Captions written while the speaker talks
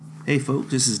Hey, folks,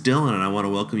 this is Dylan, and I want to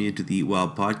welcome you to the Eat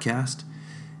Wild podcast.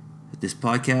 This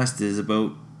podcast is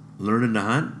about learning to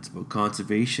hunt, it's about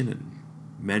conservation and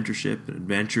mentorship and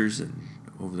adventures. And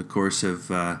over the course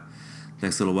of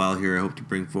next little while here, I hope to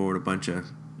bring forward a bunch of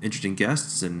interesting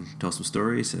guests and tell some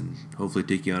stories and hopefully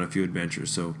take you on a few adventures.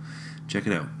 So check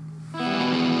it out.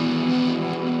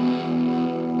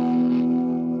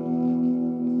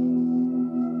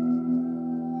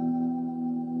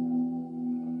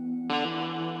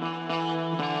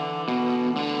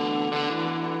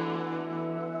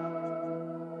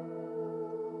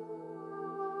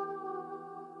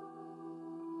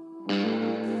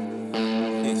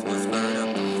 Okay, so let's fire it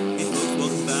up. Hey, folks,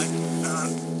 welcome back.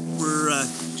 We're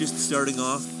just starting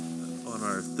off on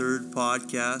our third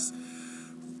podcast.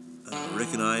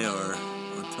 Rick and I are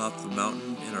on top of the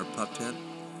mountain in our pup tent.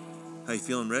 How you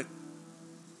feeling, Rick?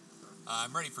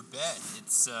 I'm ready for bed.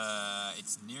 It's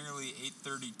nearly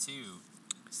 8:32,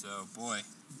 so boy,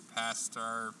 past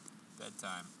our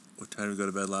bedtime. What time did we go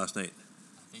to bed last night?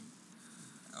 I think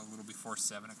a little before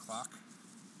 7:00.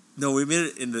 No, we made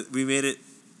it.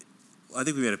 I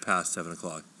think we made it past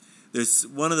 7:00. There's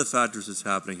one of the factors that's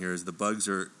happening here is the bugs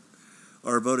are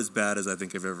about as bad as I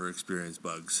think I've ever experienced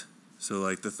bugs. So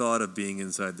like the thought of being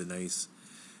inside the nice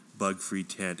bug-free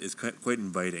tent is quite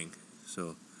inviting.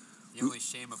 So The only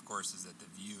shame, of course, is that the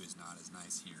view is not as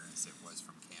nice here as it was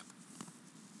from camp.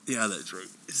 yeah, that's right.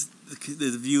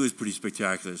 The view is pretty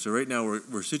spectacular. So right now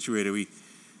we're situated.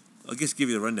 I'll just give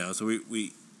you the rundown. So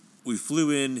we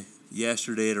flew in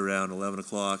yesterday at around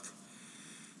 11:00.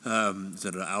 It's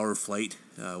an hour flight,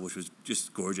 which was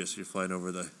just gorgeous. You're flying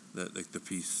over the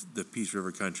Peace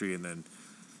River country and then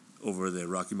over the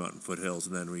Rocky Mountain foothills,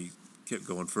 and then we kept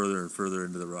going further and further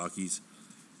into the Rockies.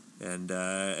 And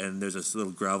there's this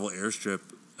little gravel airstrip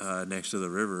next to the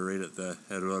river, right at the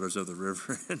headwaters of the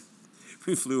river. And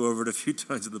we flew over it a few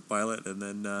times with the pilot, and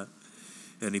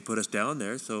then he put us down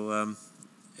there. So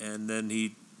and then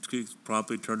he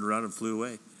promptly turned around and flew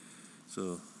away.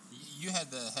 So. You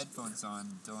had the headphones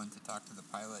on, Dylan, to talk to the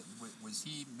pilot. Was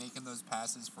he making those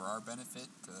passes for our benefit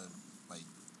to, like,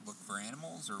 look for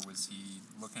animals, or was he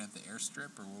looking at the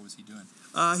airstrip, or what was he doing?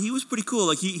 He was pretty cool.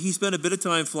 Like he spent a bit of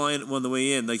time flying on the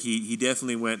way in. Like he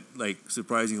definitely went like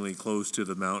surprisingly close to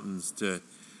the mountains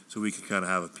so we could kind of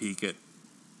have a peek at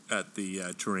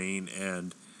the terrain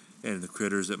and the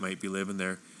critters that might be living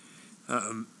there.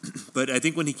 But I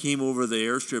think when he came over the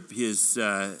airstrip,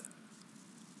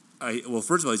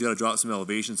 first of all, he's got to drop some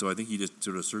elevation, so I think he just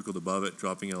sort of circled above it,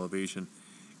 dropping elevation,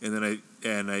 and then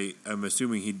I'm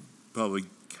assuming he probably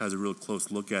has a real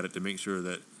close look at it to make sure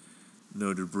that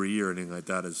no debris or anything like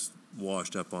that is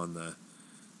washed up onto the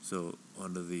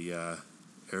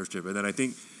airstrip. And then I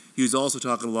think he was also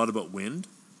talking a lot about wind.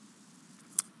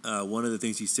 One of the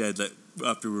things he said that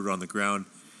after we were on the ground,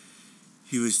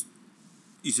 he says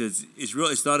it's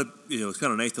not it's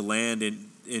kind of nice to land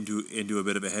into a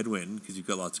bit of a headwind because you've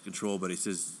got lots of control. But he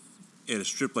says at a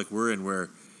strip like we're in where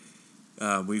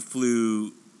we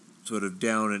flew sort of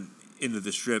down and into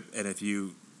the strip, and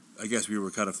I guess we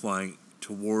were kind of flying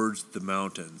towards the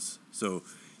mountains. So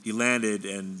he landed,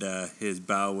 and his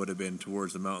bow would have been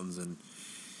towards the mountains, and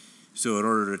so in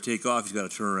order to take off, he's got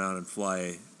to turn around and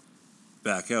fly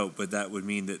back out. But that would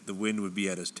mean that the wind would be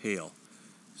at his tail.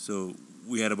 So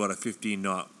we had about a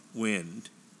 15-knot wind,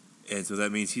 and so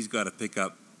that means he's got to pick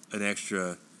up an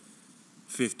extra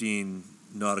 15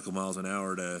 nautical miles an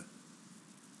hour to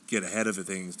get ahead of the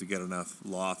things to get enough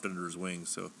loft under his wings.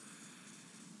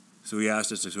 So he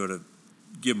asked us to sort of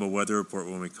give him a weather report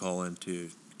when we call in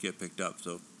to get picked up.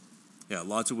 So yeah,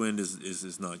 lots of wind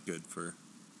is not good for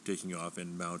taking off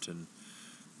in mountain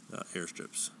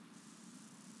airstrips.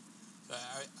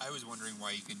 I was wondering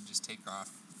why you couldn't just take off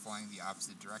flying the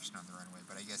opposite direction on the runway,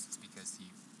 but I guess it's because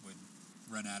he would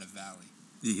run out of valley.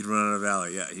 He'd run out of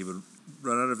valley, yeah. He would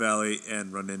run out of valley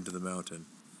and run into the mountain.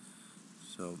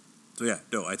 So yeah,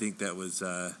 no, I think that was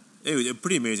it was a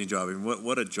pretty amazing job. I mean,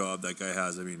 what a job that guy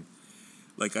has. I mean,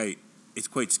 it's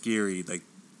quite scary, like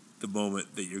the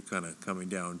moment that you're kind of coming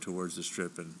down towards the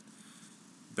strip and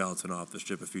bouncing off the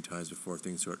strip a few times before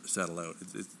things start to settle out.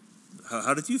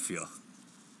 How did you feel?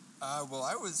 Well,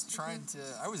 I was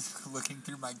looking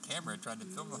through my camera trying to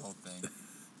film the whole thing.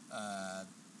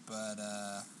 But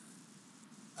I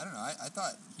don't know. I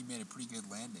thought he made a pretty good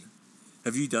landing.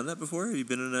 Have you done that before? Have you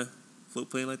been in a float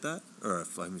plane like that? Or a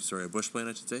bush plane,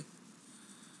 I should say?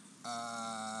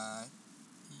 Yeah.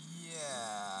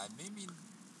 Maybe.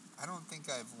 I don't think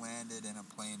I've landed in a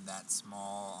plane that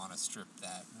small on a strip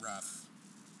that rough.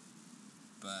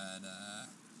 But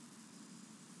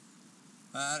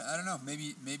I don't know.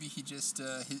 Maybe he just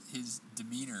his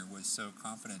demeanor was so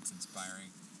confidence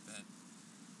inspiring that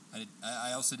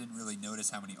I also didn't really notice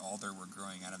how many alder were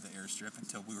growing out of the airstrip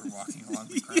until we were walking along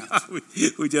the ground. Yeah,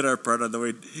 we did our part on the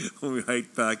way when we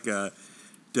hiked back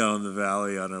down the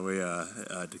valley on our way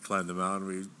to climb the mountain.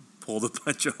 We pulled a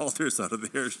bunch of alders out of the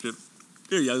airstrip.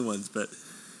 They're young ones, but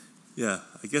yeah,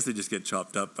 I guess they just get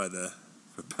chopped up by the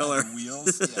propeller. The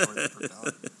wheels, yeah, or the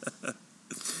propeller.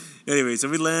 Anyway, so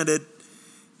we landed,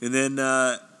 and then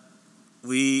what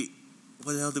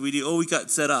the hell did we do? Oh, we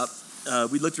got set up.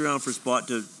 We looked around for a spot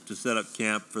to set up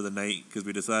camp for the night because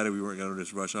we decided we weren't going to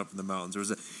just rush up in the mountains. There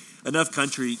was enough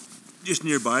country just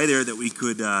nearby there that we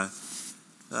could. There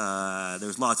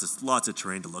was lots of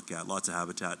terrain to look at, lots of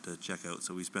habitat to check out.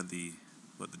 So we spent the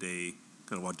day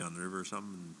kind of walked down the river or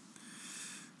something, and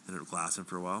ended up glassing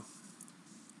for a while.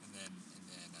 And then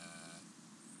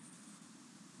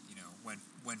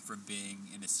went from being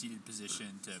in a seated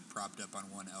position to propped up on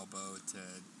one elbow to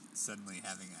suddenly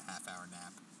having a half-hour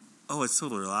nap. Oh, it's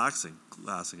totally relaxing.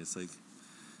 It's like,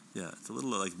 yeah, it's a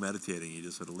little like meditating. You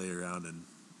just sort of lay around and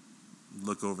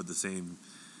look over the same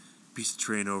piece of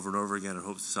terrain over and over again and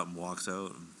hope something walks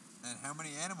out. And how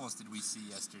many animals did we see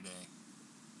yesterday?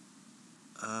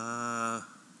 Not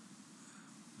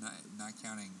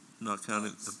Not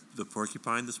counting the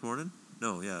porcupine this morning.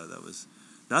 No, yeah, that was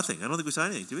nothing. I don't think we saw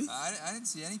anything, did we? I didn't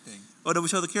see anything. Oh no, we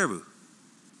saw the caribou.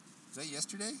 Was that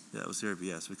yesterday? Yeah, it was caribou.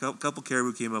 Yes, a couple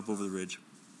caribou came up over the ridge.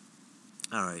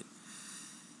 All right.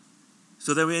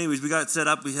 So then, we got set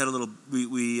up. We had a little.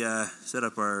 We set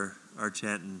up our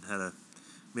tent and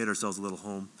made ourselves a little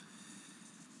home.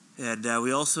 And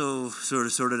we also sort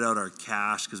of sorted out our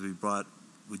cache because we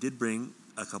did bring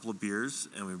a couple of beers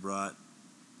and we brought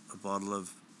a bottle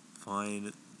of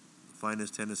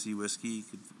finest Tennessee whiskey you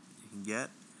can get,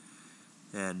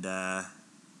 and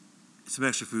some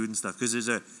extra food and stuff because there's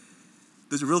a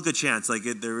real good chance. Like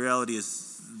the reality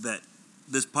is that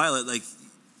this pilot, like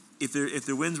if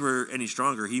the winds were any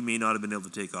stronger, he may not have been able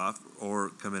to take off or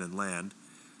come in and land.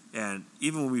 And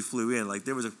even when we flew in, like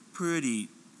there was a pretty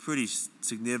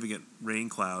significant rain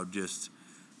cloud just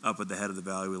up at the head of the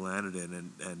valley we landed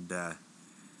in, and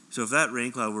so if that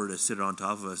rain cloud were to sit on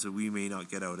top of us, we may not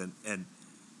get out. And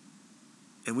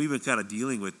we've been kind of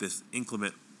dealing with this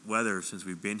inclement weather since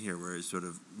we've been here, where it's sort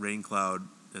of rain cloud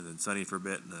and then sunny for a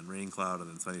bit, and then rain cloud and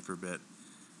then sunny for a bit, and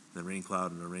then rain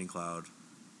cloud and then rain cloud,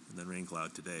 and then rain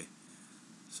cloud today.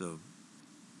 So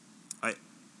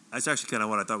that's actually kind of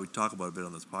what I thought we'd talk about a bit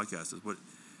on this podcast. Is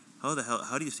how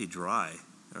do you stay dry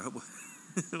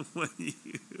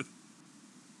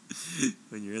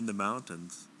when you're in the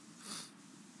mountains?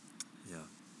 Yeah.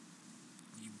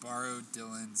 You borrowed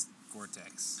Dylan's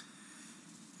Gore-Tex.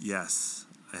 Yes,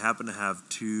 I happen to have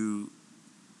two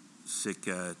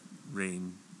Sitka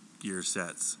rain gear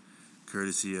sets,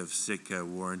 courtesy of Sitka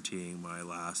warrantying my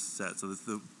last set. So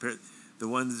the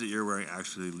ones that you're wearing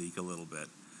actually leak a little bit.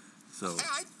 So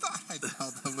I thought I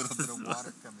felt a little bit of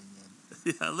water coming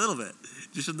in. Yeah, a little bit,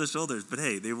 just from the shoulders. But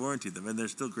hey, they warrantied them, and they're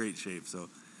still great shape. So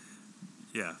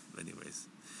yeah. Anyways,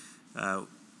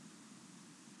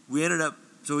 we ended up.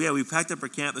 So yeah, we packed up our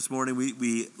camp this morning.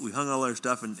 We hung all our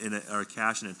stuff in our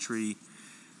cache in a tree.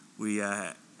 We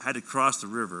had to cross the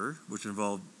river, which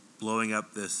involved blowing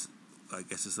up this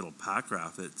little pack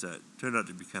raft that turned out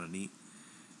to be kind of neat.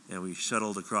 And we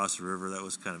shuttled across the river. That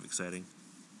was kind of exciting.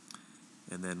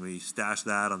 And then we stashed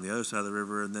that on the other side of the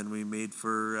river, and then we made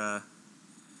for our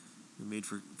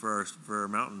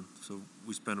mountain. So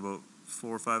we spent about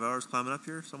 4 or 5 hours climbing up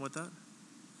here, something like that.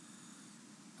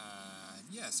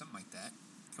 Yeah, something like that.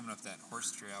 Coming up that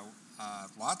horse trail,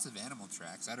 lots of animal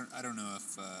tracks. I don't know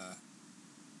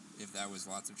if that was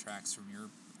lots of tracks from your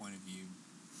point of view,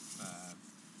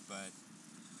 but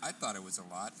I thought it was a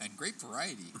lot and great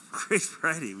variety. Great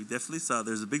variety. We definitely saw.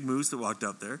 There's a big moose that walked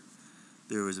up there.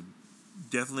 There was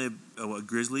definitely a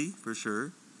grizzly for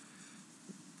sure,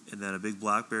 and then a big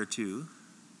black bear too.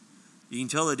 You can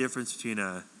tell the difference between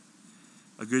a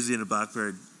grizzly and a black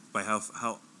bear by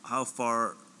how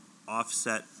far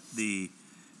offset the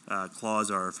claws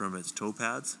are from its toe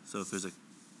pads. So if there's a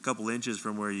couple inches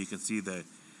from where you can see the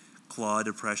claw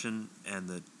depression and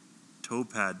the toe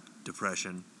pad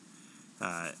depression,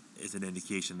 is an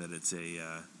indication that it's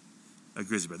a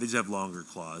grizzly bear. They just have longer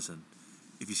claws, and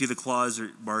if you see the claws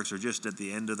or marks are just at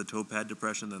the end of the toe pad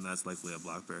depression, then that's likely a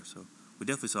black bear. So we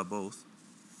definitely saw both.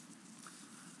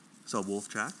 Saw a wolf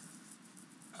track.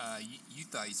 You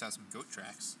thought you saw some goat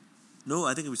tracks. No,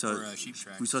 I think we saw sheep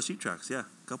tracks. We saw sheep tracks. Yeah,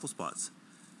 a couple spots.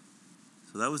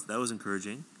 So that was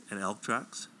encouraging, and elk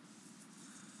tracks.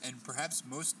 And perhaps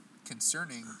most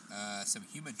concerning, some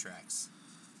human tracks.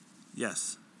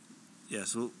 Yes.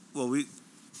 Well,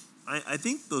 I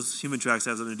think those human tracks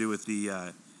have something to do with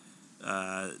the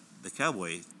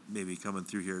cowboy maybe coming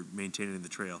through here, maintaining the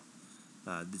trail.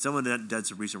 Someone did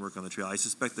some recent work on the trail. I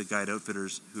suspect the guide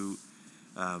outfitters who,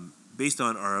 based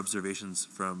on our observations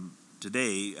from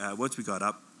today, once we got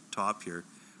up top here,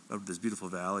 of this beautiful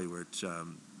valley, which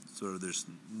sort of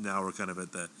we're kind of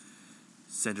at the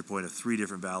center point of 3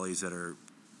 different valleys that are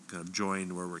kind of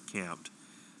joined where we're camped,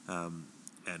 and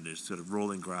there's sort of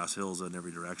rolling grass hills in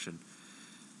every direction,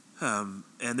 and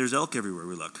there's elk everywhere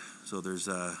we look. So there's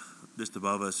just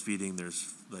above us feeding.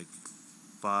 There's like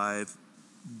 5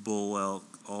 bull elk,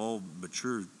 all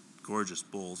mature, gorgeous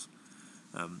bulls,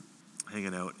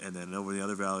 hanging out, and then over in the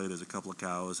other valley there's a couple of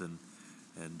cows and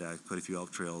quite a few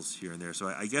elk trails here and there. So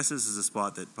I guess this is a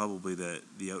spot that probably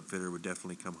the outfitter would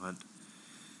definitely come hunt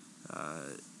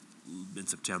in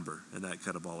September, and that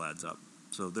kind of all adds up.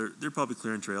 So they're probably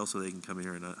clearing trails so they can come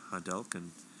here and hunt elk,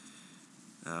 and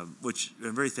which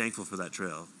I'm very thankful for that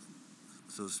trail.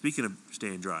 So speaking of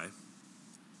staying dry,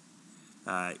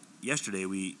 yesterday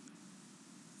we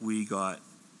got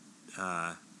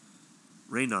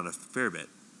rained on a fair bit.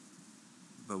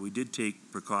 But we did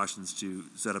take precautions to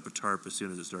set up a tarp as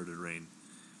soon as it started to rain,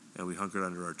 and we hunkered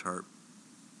under our tarp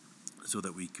so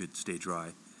that we could stay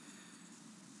dry.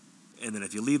 And then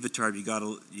if you leave the tarp, you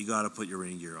gotta put your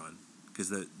rain gear on, because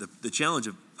the challenge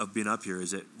of being up here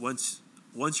is that once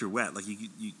you're wet, like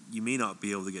you may not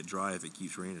be able to get dry if it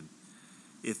keeps raining.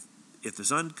 If the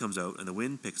sun comes out and the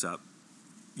wind picks up,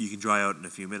 you can dry out in a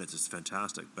few minutes. It's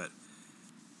fantastic, but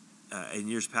in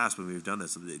years past when we've done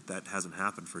this, that hasn't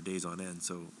happened for days on end.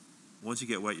 So once you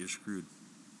get wet, you're screwed.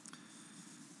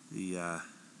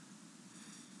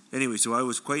 Anyway, so I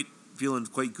was feeling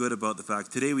quite good about the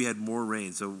fact today we had more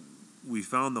rain. So we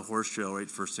found the horse trail right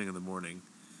first thing in the morning,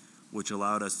 which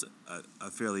allowed us a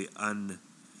fairly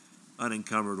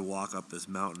unencumbered walk up this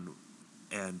mountain,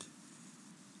 and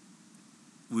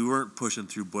we weren't pushing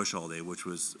through bush all day, which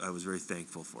I was very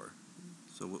thankful for.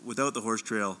 So without the horse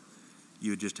trail,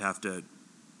 you would just have to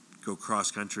go cross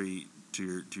country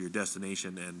to your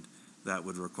destination, and that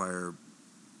would require,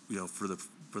 for the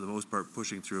most part,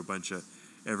 pushing through a bunch of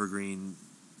evergreen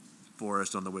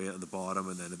forest on the way at the bottom,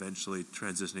 and then eventually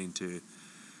transitioning to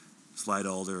slide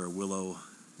alder or willow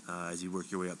as you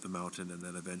work your way up the mountain, and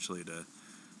then eventually to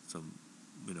some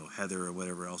heather or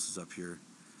whatever else is up here.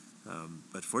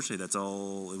 But fortunately, it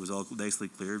was all nicely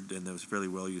cleared, and there was a fairly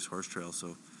well used horse trail.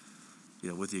 So,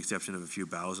 with the exception of a few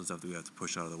boughs and stuff that we have to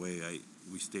push out of the way,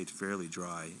 we stayed fairly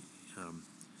dry.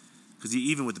 Because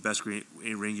even with the best rain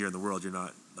gear in the world, you're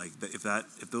not like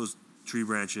if those tree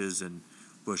branches and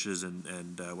bushes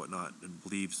and whatnot and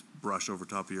leaves brush over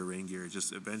top of your rain gear,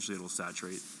 just eventually it'll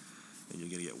saturate and you're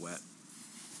gonna get wet.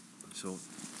 So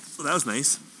that was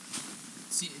nice.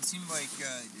 See, it seemed like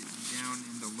down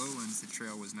in the lowlands the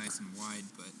trail was nice and wide,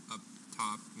 but up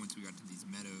top, once we got to these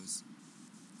meadows,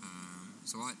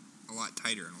 it's a lot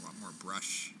tighter and a lot more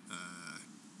brush,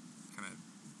 kind of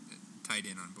tied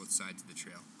in on both sides of the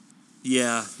trail.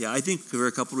 Yeah. I think there are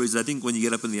a couple of reasons. I think when you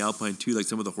get up in the Alpine too, like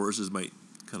some of the horses might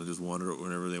kind of just wander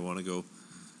wherever they want to go,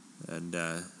 and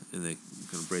they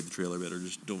kind of braid the trail a bit or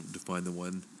just don't define the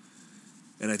one.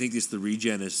 And I think just the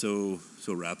regen is so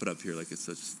rapid up here, like it's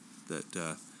such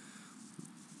that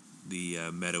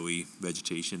the meadowy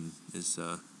vegetation is,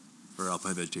 or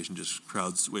alpine vegetation just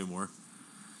crowds way more.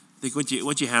 I think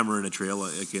once you hammer in a trail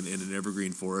like in an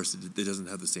evergreen forest, it doesn't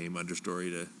have the same understory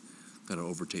to kind of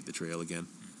overtake the trail again.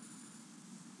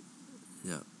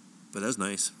 Yeah, but that's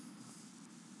nice.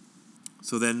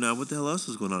 So then, what the hell else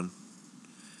was going on?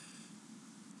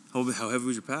 How heavy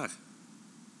was your pack?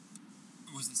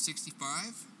 Was it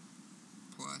 65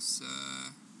 plus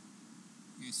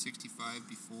 65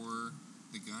 before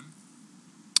the gun?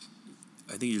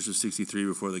 I think yours was 63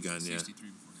 before the gun. 63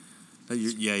 before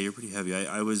the gun. You're pretty heavy.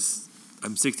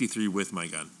 I'm 63 with my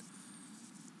gun,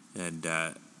 and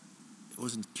it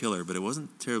wasn't killer, but it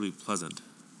wasn't terribly pleasant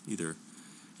either.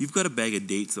 You've got a bag of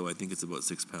dates, though. I think it's about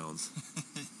 6 pounds.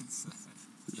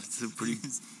 It's a pretty.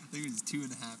 I think it was 2.5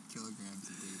 kilograms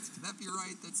of dates. Can that be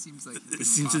right? That seems like it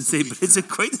seems insane, but it's a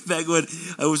quite bag. One.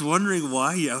 I was wondering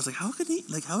why. I was like, how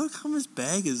come his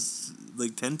bag is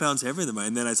like 10 pounds heavier than mine?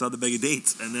 And then I saw the bag of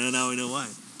dates, and then now I know why.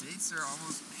 Dates are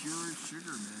almost pure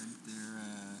sugar, man. They're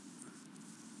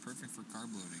perfect for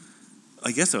carb loading.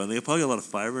 I guess so, and they probably got a lot of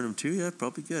fiber in them too. Yeah,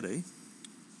 probably good, eh?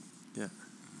 Yeah.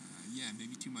 Yeah,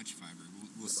 maybe too much fiber.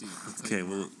 We'll see. Okay.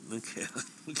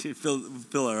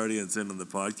 Fill our audience in on the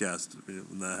podcast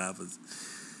when that happens.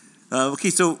 Okay,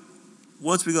 so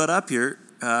once we got up here,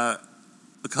 a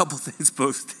couple things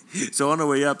both. So on our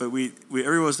way up, we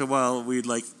every once in a while we'd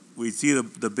see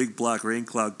the big black rain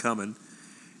cloud coming,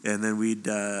 and then we'd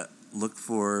look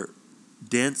for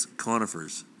dense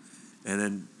conifers, and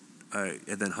then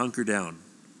and then hunker down,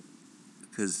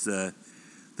 because the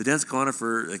dense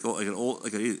conifer,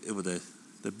 the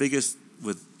biggest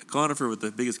with a conifer with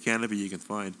the biggest canopy you can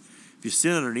find. If you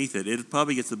sit underneath it, it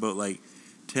probably gets about like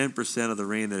 10% of the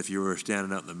rain that if you were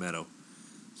standing out in the meadow.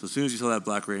 So as soon as you saw that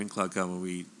black rain cloud coming,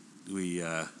 we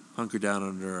hunkered down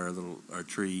under our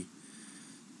tree,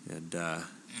 and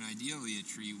ideally a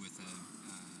tree with a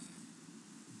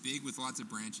big with lots of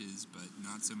branches, but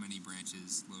not so many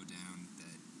branches low down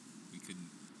that we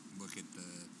couldn't look at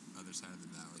the other side of the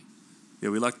valley. Yeah,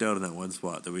 we lucked out in that one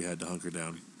spot that we had to hunker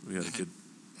down. We had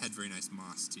had very nice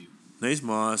moss too. Nice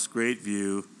moss, great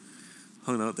view.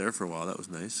 Hung out there for a while. That was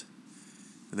nice.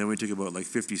 And then we took about like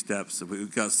 50 steps. So we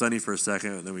got sunny for a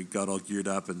second, and then we got all geared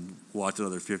up and walked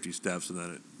another 50 steps, and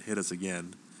then it hit us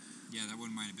again. Yeah, that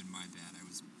one might have been my bad. I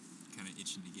was kind of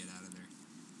itching to get out of there.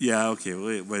 Yeah, okay.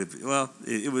 Well,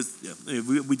 it was. Yeah,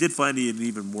 we did find an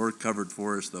even more covered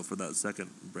forest though for that second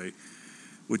break,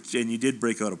 and you did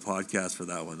break out a podcast for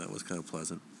that one. That was kind of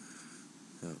pleasant.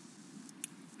 Yeah.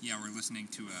 Yeah, we're listening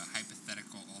to a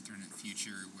hypothetical alternate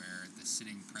future where the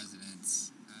sitting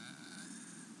president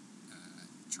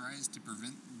tries to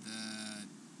prevent the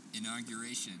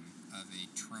inauguration of a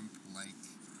Trump-like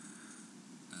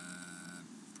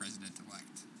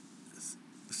president-elect.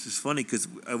 It's just funny because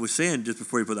I was saying just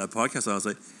before you put that podcast on, I was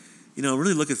like, I'm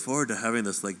really looking forward to having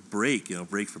this like break,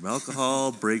 break from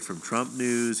alcohol, break from Trump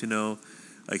news.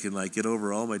 I can like get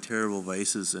over all my terrible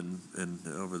vices and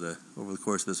over the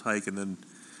course of this hike, and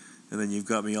then you've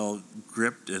got me all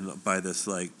gripped by this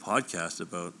like podcast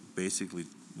about basically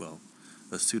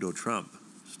a pseudo Trump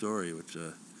story, which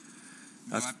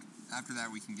after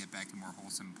that we can get back to more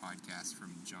wholesome podcasts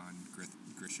from John Grisham.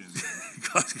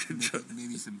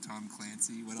 Maybe some Tom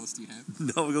Clancy. What else do you have?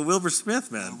 No, we go Wilbur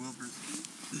Smith, man.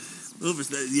 Wilbur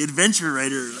Smith, the adventure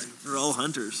writer for all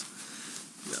hunters.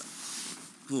 Yeah,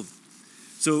 cool.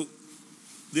 So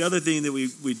the other thing that we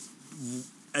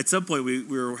at some point we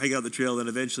were hanging out the trail, and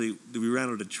eventually we ran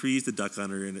out of trees to duck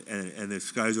under, and the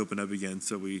skies opened up again.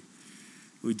 So we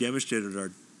demonstrated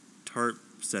our tarp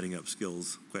setting up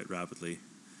skills quite rapidly,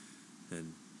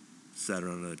 and sat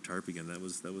around on a tarp again. That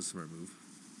was a smart move.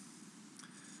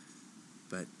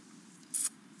 But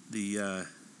we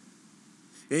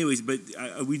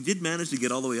did manage to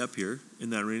get all the way up here in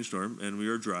that rainstorm, and we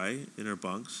were dry in our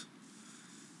bunks.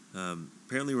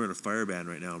 Apparently we're in a fire ban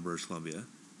right now in British Columbia.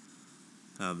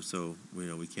 So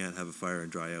we can't have a fire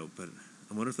and dry out, but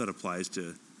I wonder if that applies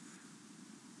to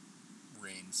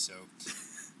rain-soaked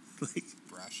like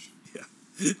brush. Yeah,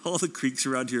 all the creeks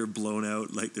around here are blown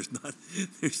out. Like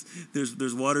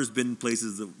there's water's been in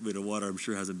places that water I'm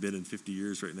sure hasn't been in 50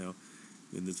 years right now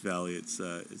in this valley. It's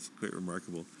quite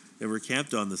remarkable. And we're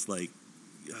camped on this we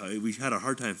had a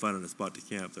hard time finding a spot to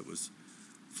camp that was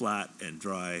flat and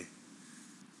dry.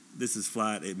 This is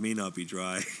flat. It may not be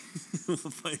dry. We'll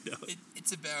find out.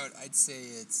 It's about, I'd say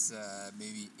it's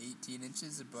maybe 18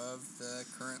 inches above the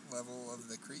current level of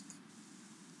the creek.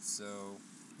 So,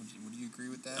 would you agree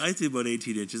with that? I think about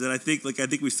 18 inches, and I think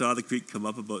we saw the creek come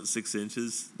up about 6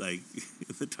 inches,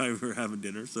 at the time we were having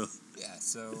dinner. So yeah,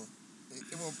 so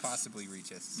it won't possibly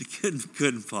reach us. It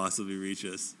couldn't possibly reach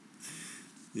us.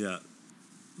 Yeah,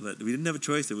 but we didn't have a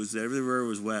choice. Everywhere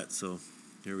was wet, so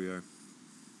here we are.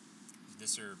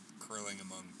 This are curling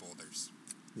among boulders.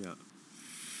 Yeah.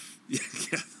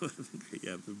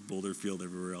 Yeah, boulder field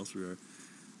everywhere else we are.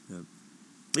 Yeah.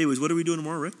 Anyways, what are we doing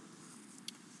tomorrow, Rick?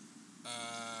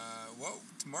 Well,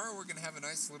 tomorrow we're going to have a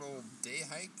nice little day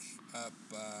hike up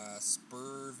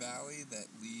Spur Valley that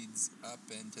leads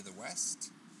up into the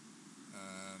west.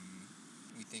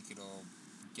 We think it'll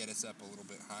get us up a little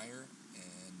bit higher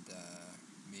and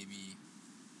maybe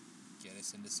get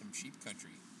us into some sheep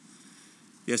country.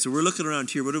 Yeah, so we're looking around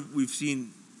here. We've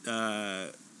seen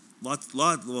lots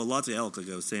of elk, like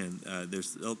I was saying.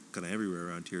 There's elk kind of everywhere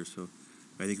around here, so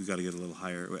I think we've got to get a little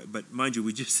higher. But mind you,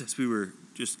 as we were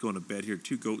just going to bed here,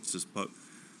 2 goats just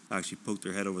actually poked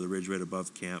their head over the ridge right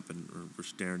above camp and were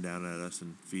staring down at us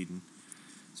and feeding.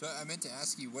 So I meant to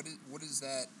ask you, what does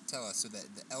that tell us? So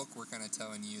that the elk were kind of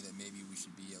telling you that maybe we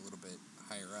should be a little bit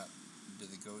higher up. Do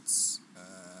the goats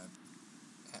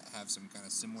have some kind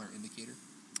of similar indicator?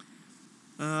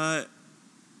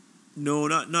 No,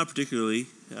 not particularly.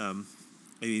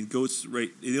 Goats,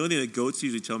 right? The only thing that goats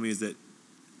usually tell me is that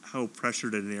how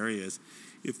pressured an area is.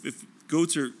 If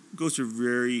goats are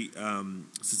very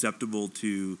susceptible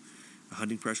to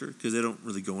hunting pressure because they don't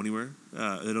really go anywhere.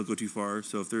 They don't go too far.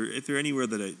 So if they're anywhere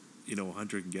that a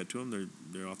hunter can get to them,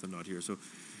 they're often not here. So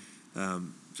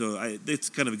it's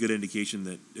kind of a good indication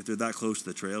that if they're that close to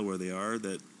the trail where they are,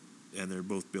 and they're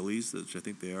both billies, which I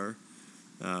think they are.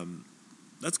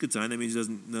 that's a good sign. That means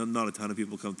not a ton of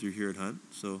people come through here and hunt.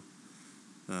 So,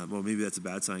 well, maybe that's a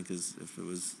bad sign because if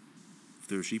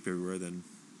there were sheep everywhere, then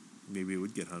maybe it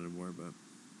would get hunted more. But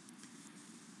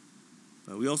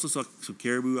we also saw some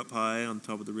caribou up high on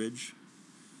top of the ridge.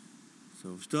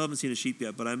 So still haven't seen a sheep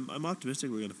yet, but I'm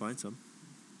optimistic we're going to find some.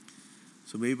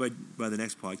 So maybe by the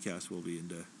next podcast we'll be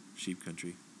into sheep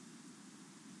country.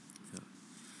 Yeah.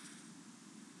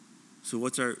 So we're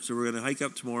going to hike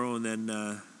up tomorrow and then.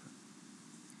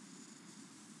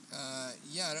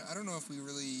 I don't know if we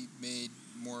really made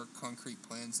more concrete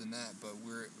plans than that, but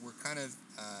we're kind of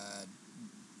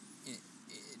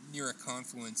near a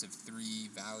confluence of 3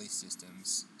 valley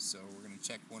systems. So we're going to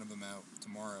check one of them out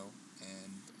tomorrow,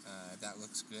 and if that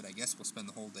looks good, I guess we'll spend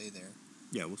the whole day there.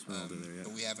 Yeah, we'll spend all day there. Yeah.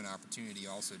 But we have an opportunity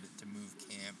also to move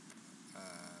camp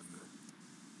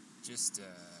just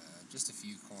a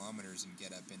few kilometers and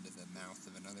get up into the mouth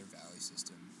of another valley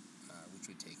system, which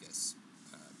would take us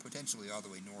potentially all the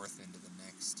way north into the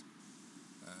next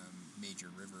major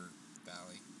river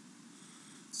valley.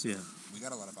 So yeah, we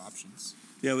got a lot of options.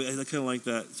 Yeah, I kind of like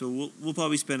that. So we'll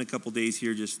probably spend a couple days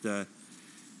here. Just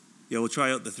we'll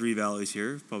try out the 3 valleys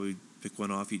here. Probably pick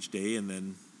one off each day, and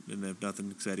then if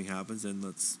nothing exciting happens, then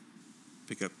let's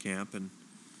pick up camp and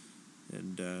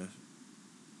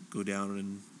go down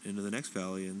and into the next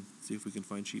valley and see if we can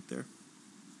find sheep there.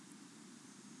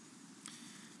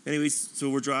 Anyways, so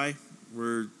we're dry.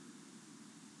 We're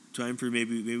time for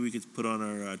maybe we could put on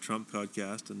our Trump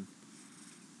podcast and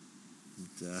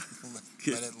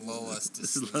let it lull us to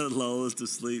sleep. Let it lull us to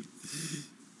sleep.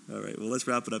 All right. Well, let's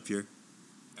wrap it up here.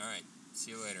 All right.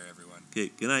 See you later, everyone.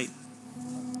 Okay. Good night.